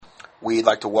We'd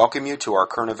like to welcome you to our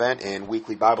current event and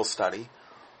weekly Bible study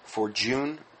for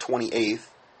June 28th,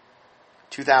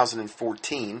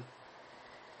 2014.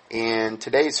 And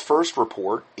today's first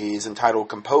report is entitled,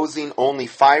 Composing Only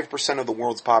 5% of the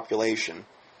World's Population,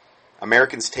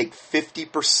 Americans Take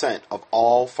 50% of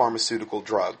All Pharmaceutical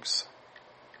Drugs.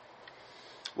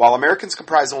 While Americans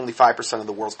comprise only 5% of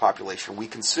the world's population, we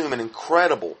consume an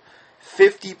incredible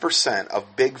 50%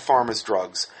 of Big Pharma's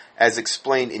drugs, as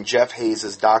explained in Jeff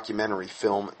Hayes' documentary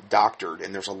film, Doctored,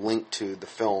 and there's a link to the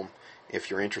film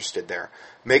if you're interested there.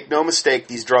 Make no mistake,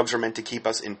 these drugs are meant to keep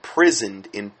us imprisoned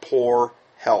in poor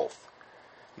health,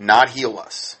 not heal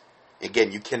us.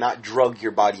 Again, you cannot drug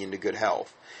your body into good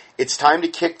health. It's time to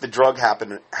kick the drug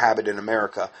habit in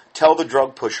America. Tell the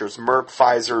drug pushers, Merck,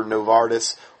 Pfizer,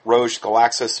 Novartis, Roche,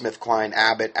 GlaxoSmithKline,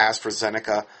 Abbott,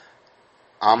 AstraZeneca,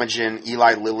 Amgen,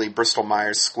 Eli Lilly, Bristol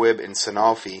Myers, Squibb, and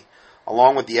Sanofi,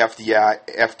 along with the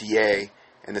FDA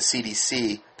and the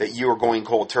CDC, that you are going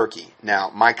cold turkey. Now,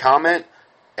 my comment,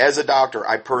 as a doctor,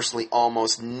 I personally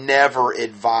almost never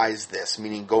advise this,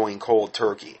 meaning going cold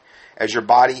turkey, as your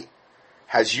body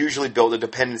has usually built a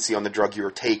dependency on the drug you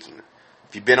are taking.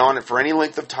 If you've been on it for any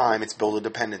length of time, it's built a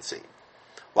dependency.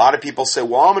 A lot of people say,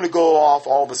 well, I'm going to go off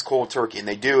all this cold turkey, and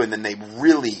they do, and then they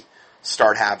really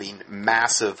start having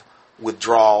massive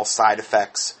withdrawal, side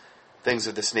effects, things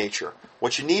of this nature.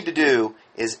 What you need to do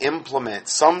is implement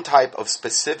some type of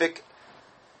specific,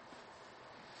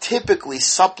 typically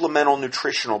supplemental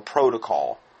nutritional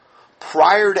protocol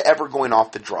prior to ever going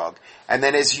off the drug. And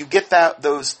then as you get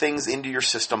those things into your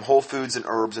system, whole foods and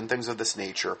herbs and things of this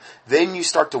nature, then you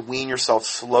start to wean yourself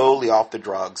slowly off the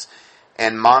drugs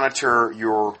and monitor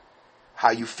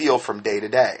how you feel from day to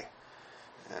day.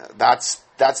 That's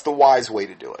the wise way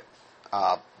to do it.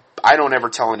 I don't ever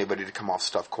tell anybody to come off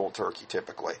stuff cold turkey,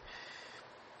 typically.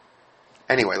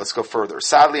 Anyway, let's go further.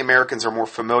 Sadly, Americans are more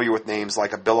familiar with names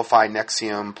like Abilify,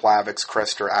 Nexium, Plavix,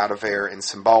 Crestor, Atavir, and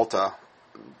Cymbalta.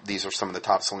 These are some of the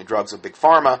top-selling drugs of Big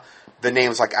Pharma. The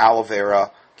names like aloe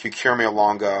vera, Cucurbita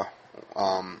longa,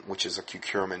 which is a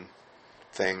curcumin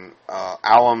thing,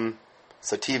 alum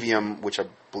sativum, which I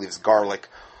believe is garlic,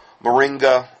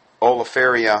 moringa,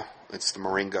 oleifera, it's the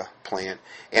moringa plant,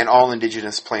 and all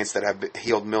indigenous plants that have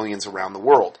healed millions around the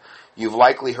world. You've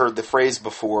likely heard the phrase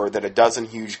before that a dozen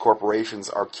huge corporations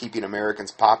are keeping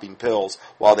Americans popping pills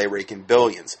while they rake in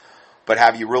billions. But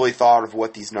have you really thought of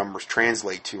what these numbers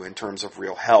translate to in terms of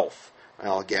real health?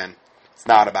 Well, again, it's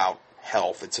not about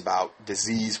health. It's about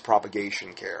disease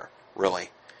propagation care,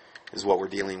 really, is what we're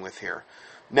dealing with here.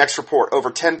 Next report,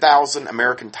 over 10,000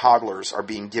 American toddlers are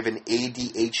being given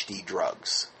ADHD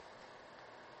drugs.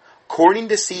 According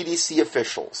to CDC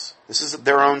officials, this is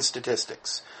their own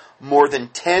statistics, more than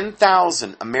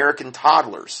 10,000 American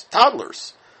toddlers,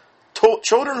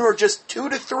 children who are just 2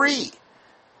 to 3,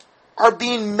 are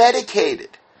being medicated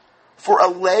for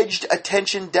alleged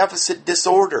attention deficit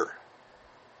disorder,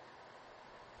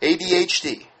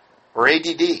 ADHD, or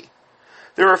ADD.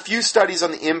 There are a few studies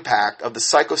on the impact of the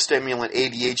psychostimulant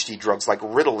ADHD drugs like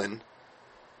Ritalin,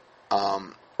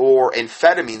 or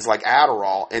amphetamines like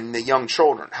Adderall in the young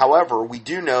children. However, we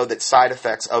do know that side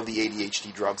effects of the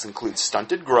ADHD drugs include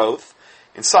stunted growth,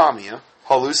 insomnia,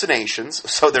 hallucinations.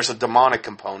 So there's a demonic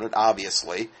component,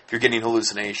 obviously. If you're getting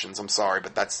hallucinations, I'm sorry,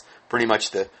 but that's pretty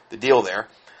much the deal there.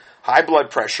 High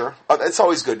blood pressure. It's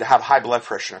always good to have high blood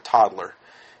pressure in a toddler.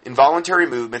 Involuntary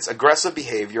movements, aggressive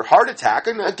behavior, heart attack,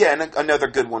 and again, another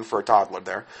good one for a toddler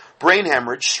there. Brain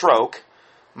hemorrhage, stroke,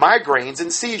 migraines,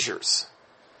 and seizures.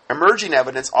 Emerging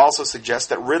evidence also suggests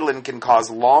that Ritalin can cause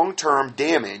long-term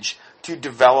damage to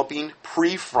developing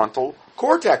prefrontal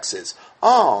cortexes.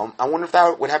 I wonder if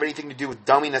that would have anything to do with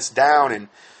dumbing us down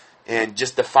and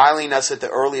just defiling us at the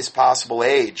earliest possible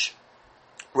age,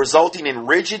 resulting in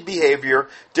rigid behavior,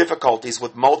 difficulties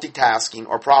with multitasking,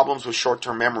 or problems with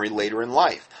short-term memory later in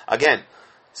life. Again,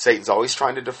 Satan's always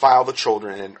trying to defile the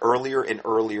children at an earlier and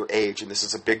earlier age, and this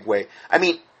is a big way. I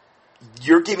mean,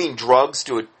 you're giving drugs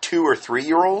to a 2 or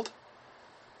 3-year-old?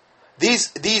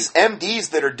 These MDs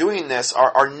that are doing this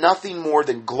are nothing more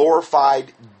than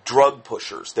glorified drug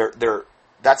pushers.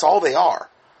 That's all they are.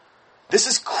 This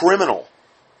is criminal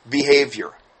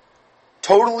behavior.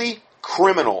 Totally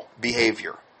criminal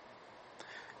behavior.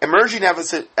 Emerging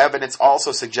evidence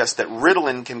also suggests that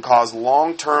Ritalin can cause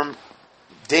long-term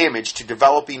damage to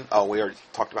developing, we already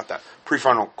talked about that,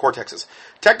 prefrontal cortexes.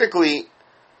 Technically,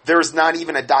 there is not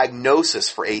even a diagnosis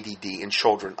for ADD in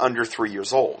children under 3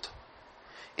 years old.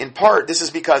 In part, this is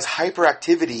because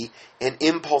hyperactivity and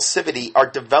impulsivity are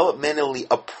developmentally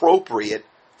appropriate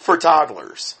for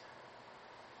toddlers.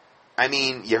 I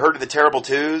mean, you heard of the terrible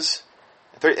twos?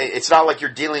 It's not like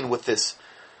you're dealing with this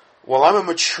Well, I'm a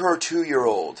mature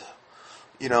 2-year-old.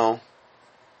 You know,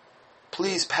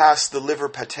 please pass the liver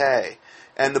pate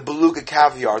and the beluga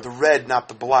caviar, the red, not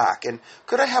the black. And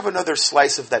could I have another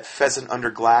slice of that pheasant under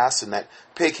glass and that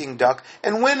Peking duck?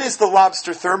 And when is the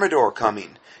lobster thermidor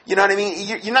coming? You know what I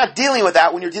mean? You're not dealing with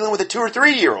that when you're dealing with a 2 or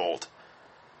 3-year-old.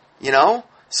 You know?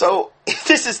 So,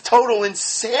 this is total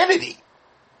insanity.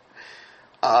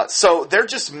 So they're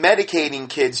just medicating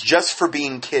kids just for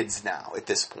being kids now at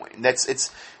this point. And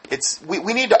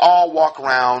we need to all walk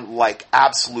around like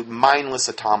absolute mindless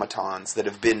automatons that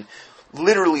have been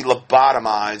literally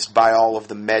lobotomized by all of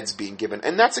the meds being given.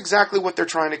 And that's exactly what they're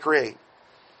trying to create.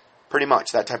 Pretty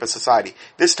much, that type of society.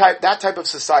 That type of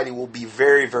society will be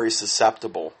very, very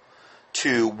susceptible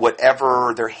to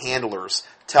whatever their handlers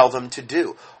tell them to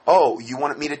do. Oh, you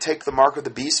want me to take the mark of the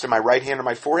beast in my right hand or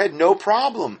my forehead? No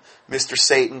problem, Mr.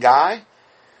 Satan guy.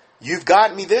 You've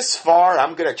gotten me this far.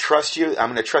 I'm going to trust you. I'm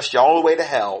going to trust you all the way to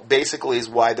hell, basically is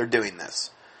why they're doing this.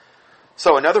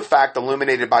 So another fact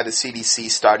illuminated by the CDC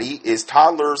study is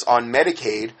toddlers on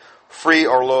Medicaid, free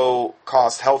or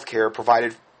low-cost health care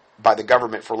provided by the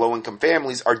government for low-income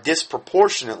families, are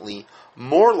disproportionately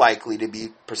more likely to be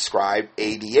prescribed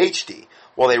ADHD.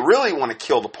 Well, they really want to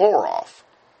kill the poor off.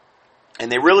 And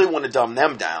they really want to dumb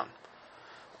them down,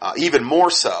 even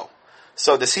more so.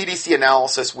 So the CDC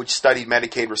analysis, which studied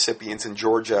Medicaid recipients in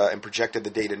Georgia and projected the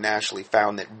data nationally,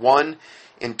 found that 1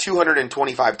 in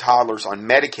 225 toddlers on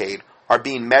Medicaid are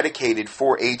being medicated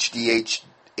for ADHD.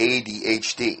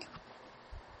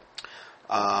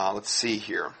 Let's see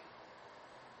here.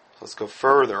 Let's go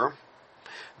further.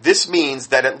 This means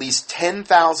that at least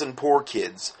 10,000 poor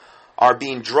kids are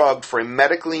being drugged for a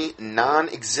medically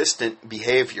non-existent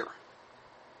behavior.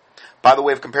 By the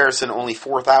way of comparison, only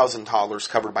 4,000 toddlers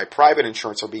covered by private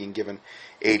insurance are being given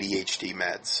ADHD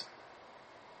meds.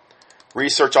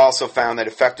 Research also found that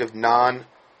effective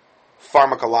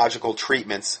non-pharmacological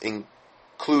treatments,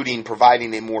 including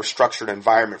providing a more structured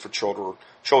environment for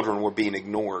children were being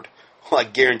ignored. Well, I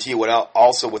guarantee you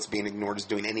what's being ignored is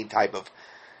doing any type of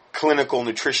clinical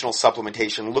nutritional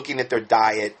supplementation, looking at their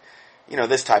diet,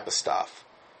 this type of stuff,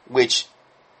 which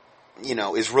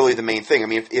is really the main thing. I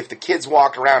mean, if the kid's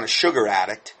walking around a sugar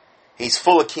addict, he's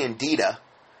full of candida,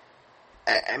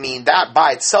 I mean, that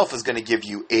by itself is going to give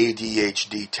you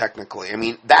ADHD technically. I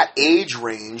mean, that age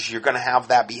range, you're going to have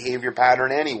that behavior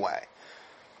pattern anyway.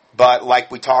 But like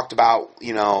we talked about,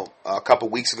 a couple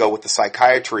weeks ago with the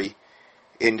psychiatry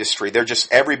industry,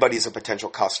 everybody's a potential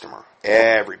customer.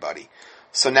 Everybody.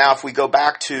 So now if we go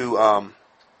back to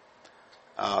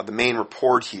the main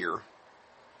report here,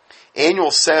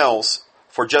 annual sales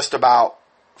for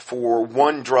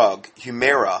one drug,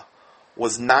 Humira,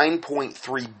 was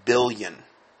 $9.3 billion.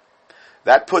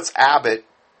 That puts Abbott,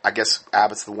 I guess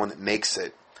Abbott's the one that makes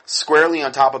it, squarely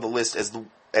on top of the list as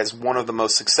one of the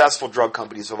most successful drug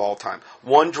companies of all time.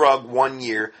 One drug, 1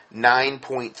 year,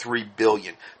 $9.3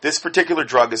 billion. This particular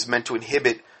drug is meant to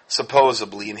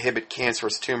supposedly inhibit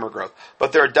cancerous tumor growth,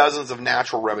 but there are dozens of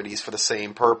natural remedies for the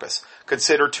same purpose.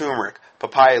 Consider turmeric,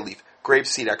 papaya leaf,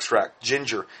 grapeseed extract,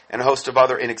 ginger, and a host of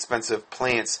other inexpensive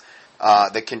plants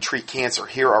that can treat cancer.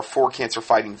 Here are 4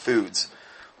 cancer-fighting foods,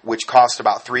 which cost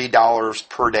about $3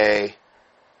 per day.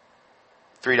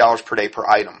 $3 per day per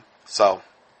item. So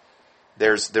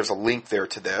there's a link there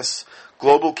to this.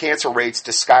 Global cancer rates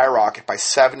to skyrocket by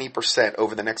 70%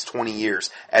 over the next 20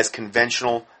 years as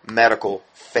conventional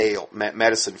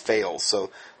medicine fails.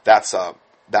 So that's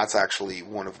actually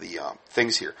one of the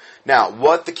things here. Now,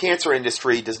 what the cancer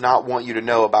industry does not want you to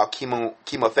know about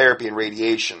chemotherapy and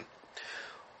radiation.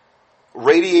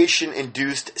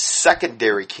 Radiation-induced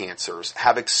secondary cancers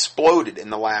have exploded in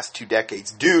the last 2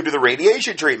 decades due to the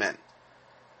radiation treatment.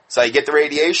 So you get the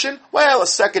radiation, well, a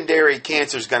secondary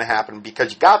cancer is going to happen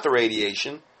because you got the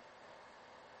radiation.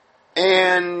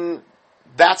 And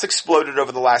that's exploded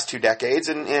over the last 2 decades,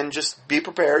 and just be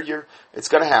prepared, it's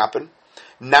going to happen.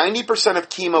 90% of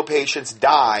chemo patients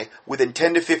die within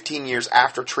 10 to 15 years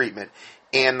after treatment,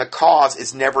 and the cause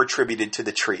is never attributed to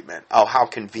the treatment. Oh, how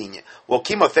convenient. Well,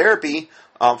 chemotherapy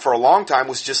for a long time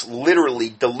was just literally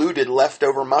diluted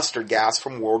leftover mustard gas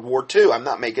from World War II. I'm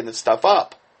not making this stuff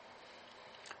up.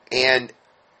 And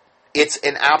it's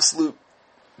an absolute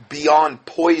beyond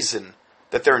poison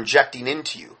that they're injecting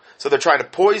into you. So they're trying to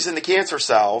poison the cancer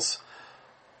cells,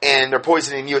 and they're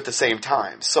poisoning you at the same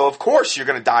time. So, of course, you're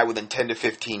going to die within 10 to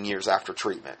 15 years after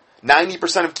treatment.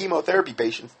 90% of chemotherapy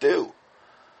patients do.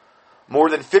 More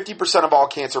than 50% of all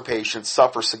cancer patients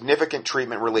suffer significant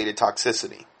treatment-related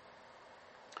toxicity.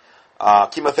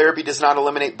 Chemotherapy does not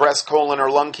eliminate breast, colon,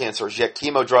 or lung cancers, yet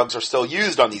chemo drugs are still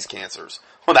used on these cancers.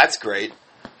 Well, that's great.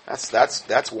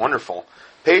 That's wonderful.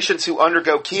 patients who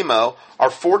undergo chemo are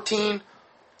 14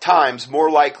 times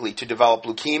more likely to develop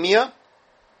leukemia.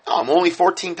 Oh, I'm only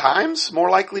 14 times more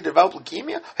likely to develop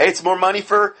leukemia? Hey, it's more money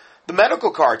for the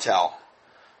medical cartel.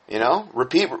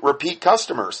 Repeat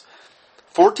customers.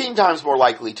 14 times more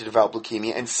likely to develop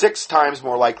leukemia and 6 times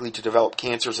more likely to develop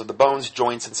cancers of the bones,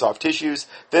 joints, and soft tissues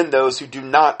than those who do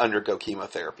not undergo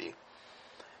chemotherapy.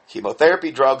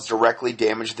 Chemotherapy drugs directly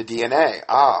damage the DNA.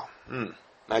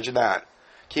 Imagine that.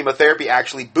 Chemotherapy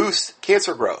actually boosts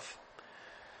cancer growth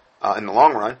in the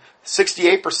long run.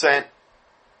 68%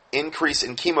 increase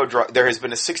in chemo drug. There has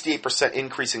been a 68%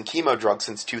 increase in chemo drugs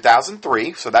since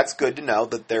 2003, so that's good to know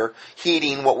that they're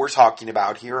heeding what we're talking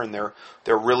about here, and they're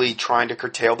really trying to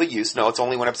curtail the use. No, it's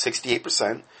only went up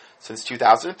 68% since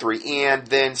 2003, and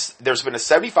then there's been a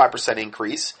 75%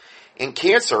 increase in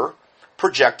cancer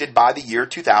projected by the year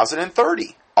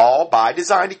 2030, all by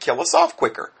design to kill us off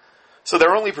quicker. So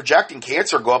they're only projecting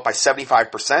cancer go up by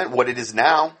 75%, what it is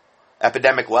now,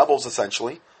 epidemic levels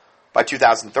essentially, by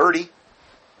 2030.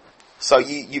 So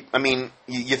you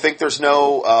think there's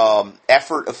no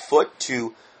effort afoot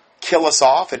to kill us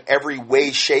off in every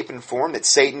way, shape, and form that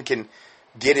Satan can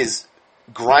get his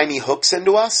grimy hooks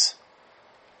into us?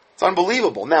 It's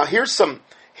unbelievable. Now here's some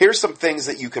things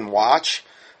that you can watch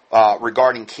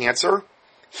regarding cancer.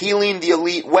 Healing the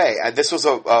Elite Way. This was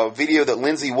a video that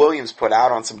Lindsey Williams put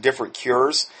out on some different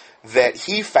cures that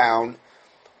he found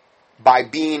by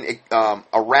being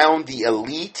around the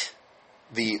elite,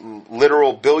 the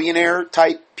literal billionaire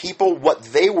type people, what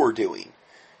they were doing.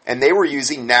 And they were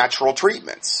using natural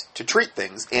treatments to treat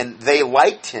things. And they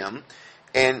liked him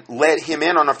and let him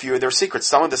in on a few of their secrets.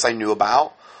 Some of this I knew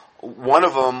about. One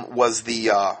of them was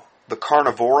the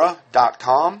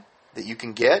carnivora.com that you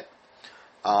can get.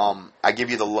 I give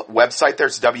you the website there.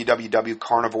 It's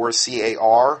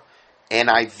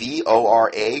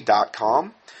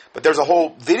www.carnivora.com. But there's a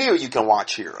whole video you can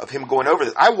watch here of him going over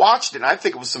this. I watched it, and I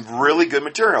think it was some really good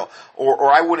material.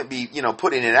 Or I wouldn't be,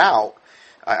 putting it out.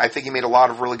 I think he made a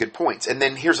lot of really good points. And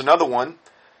then here's another one.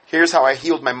 Here's how I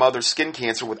healed my mother's skin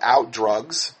cancer without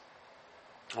drugs.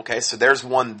 Okay, so there's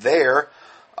one there.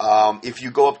 If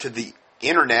you go up to the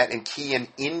internet and key in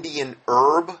Indian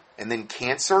herb and then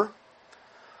cancer,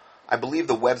 I believe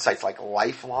the website's like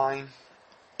Lifeline,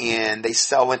 and they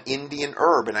sell an Indian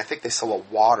herb, and I think they sell a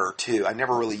water too. I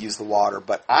never really use the water,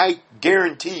 but I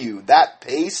guarantee you that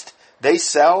paste they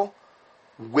sell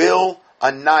will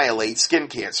annihilate skin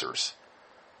cancers.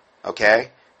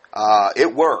 Okay?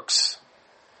 It works.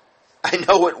 I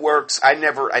know it works. I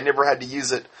never had to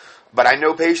use it, but I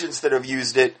know patients that have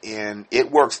used it, and it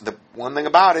works. The one thing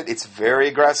about it, it's very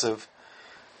aggressive,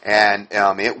 and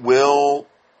it will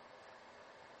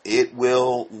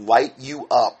light you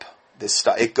up. This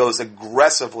stuff, it goes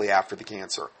aggressively after the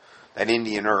cancer. That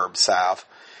Indian herb salve.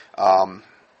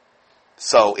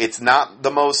 So it's not the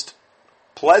most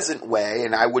pleasant way,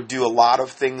 and I would do a lot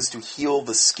of things to heal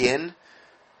the skin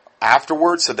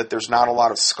afterwards so that there's not a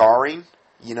lot of scarring.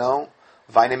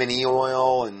 Vitamin E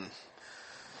oil and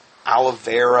aloe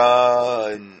vera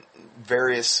and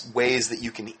various ways that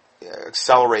you can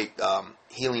accelerate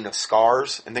healing of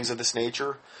scars and things of this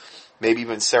nature. Maybe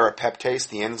even serrapeptase,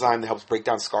 the enzyme that helps break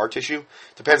down scar tissue.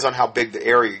 Depends on how big the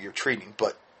area you're treating.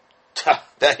 But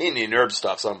that Indian herb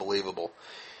stuff's unbelievable.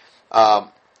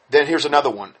 Then here's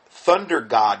another one. Thunder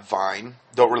God Vine.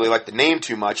 Don't really like the name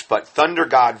too much, but Thunder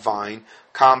God Vine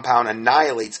compound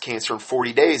annihilates cancer in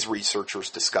 40 days,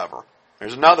 researchers discover.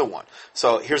 There's another one.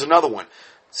 So here's another one.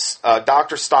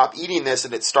 Doctors stop eating this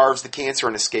and it starves the cancer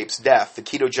and escapes death. The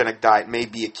ketogenic diet may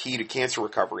be a key to cancer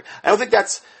recovery. I don't think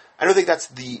that's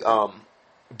the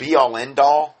be-all,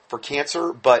 end-all for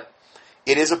cancer, but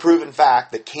it is a proven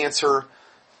fact that cancer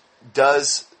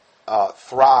does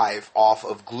thrive off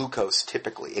of glucose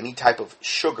typically. Any type of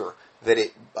sugar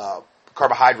that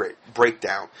carbohydrate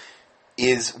breakdown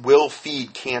will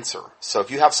feed cancer. So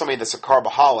if you have somebody that's a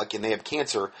carboholic and they have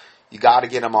cancer, you got to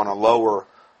get them on a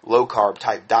low-carb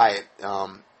type diet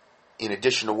in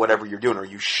addition to whatever you're doing, or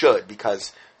you should,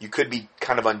 because you could be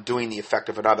kind of undoing the effect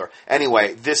of another.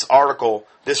 Anyway, this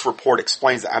report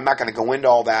explains that. I'm not going to go into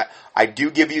all that. I do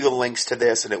give you the links to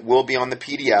this, and it will be on the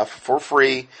PDF for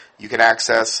free. You can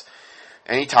access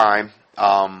anytime,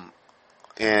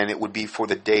 and it would be for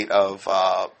the date of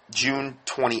June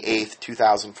 28th,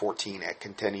 2014 at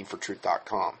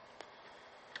contendingfortruth.com.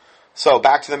 So,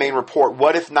 back to the main report.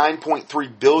 What if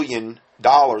 $9.3 billion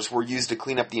were used to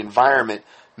clean up the environment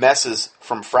messes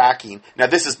from fracking? Now,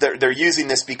 they're using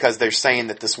this because they're saying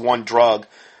that this one drug,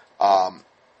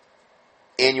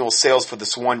 annual sales for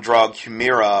this one drug,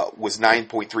 Humira, was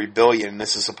 $9.3 billion, and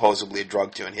this is supposedly a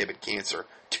drug to inhibit cancer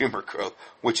tumor growth,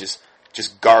 which is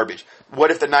Just garbage.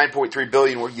 What if the $9.3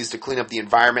 billion were used to clean up the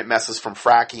environment messes from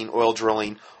fracking, oil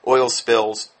drilling, oil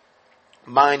spills,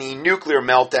 mining, nuclear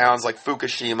meltdowns like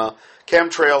Fukushima,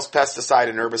 chemtrails, pesticide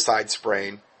and herbicide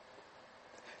spraying,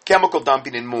 chemical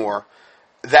dumping, and more,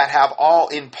 that have all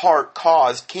in part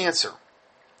caused cancer?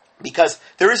 Because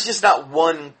there is just not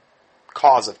one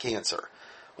cause of cancer.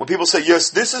 When people say, yes,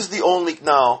 this is the only...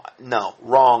 No,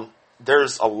 wrong.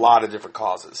 There's a lot of different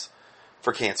causes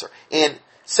for cancer. And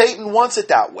Satan wants it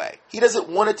that way. He doesn't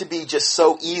want it to be just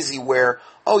so easy where,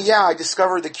 oh yeah, I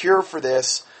discovered the cure for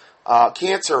this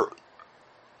cancer.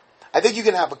 I think you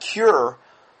can have a cure,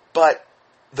 but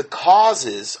the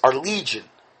causes are legion.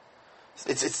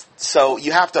 So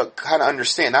you have to kind of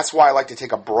understand. That's why I like to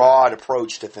take a broad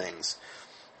approach to things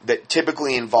that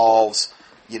typically involves,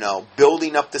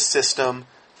 building up the system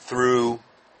through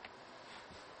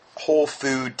whole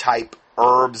food type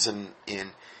herbs and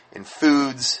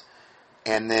foods,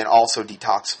 and then also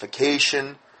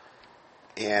detoxification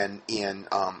and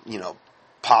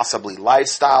possibly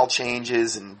lifestyle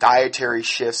changes and dietary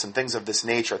shifts and things of this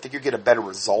nature. I think you get a better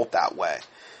result that way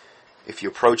if you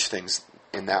approach things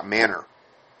in that manner.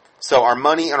 So our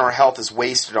money and our health is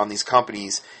wasted on these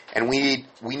companies, and we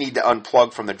need to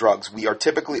unplug from the drugs. We are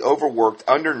typically overworked,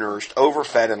 undernourished,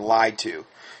 overfed, and lied to.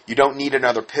 You don't need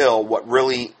another pill. What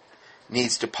really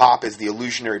needs to pop is the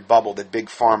illusionary bubble that Big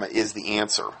Pharma is the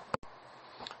answer.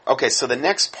 Okay, so the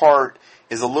next part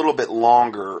is a little bit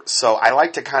longer, so I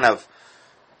like to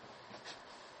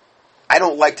I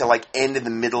don't like to end in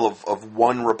the middle of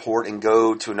one report and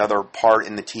go to another part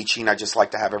in the teaching. I just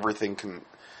like to have everything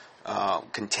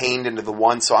contained into the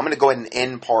one. So I'm going to go ahead and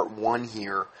end part 1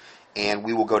 here, and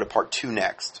we will go to part 2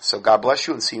 next. So God bless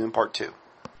you, and see you in part 2.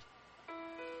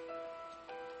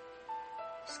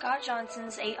 Scott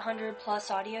Johnson's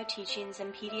 800-plus audio teachings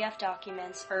and PDF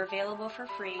documents are available for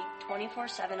free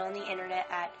 24/7 on the internet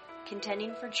at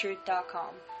contendingfortruth.com.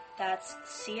 That's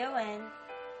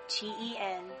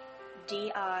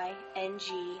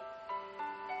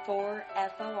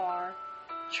CONTENDING4FOR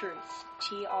Truth,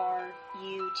 TRUTH.com.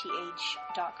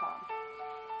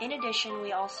 In addition,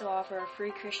 we also offer a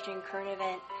free Christian current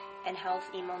event and health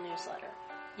email newsletter.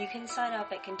 You can sign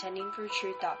up at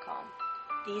contendingfortruth.com.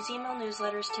 These email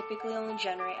newsletters typically only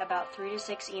generate about 3 to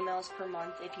 6 emails per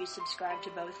month if you subscribe to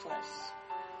both lists.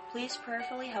 Please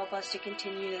prayerfully help us to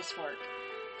continue this work.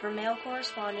 For mail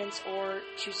correspondence or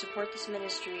to support this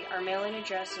ministry, our mailing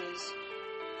address is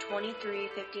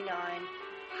 2359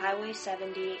 Highway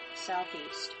 70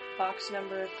 Southeast, box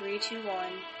number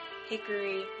 321,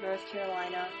 Hickory, North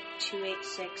Carolina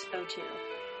 28602.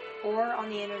 Or on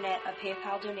the internet, a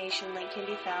PayPal donation link can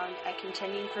be found at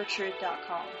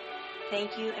contendingfortruth.com.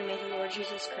 Thank you, and may the Lord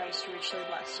Jesus Christ richly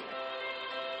bless you.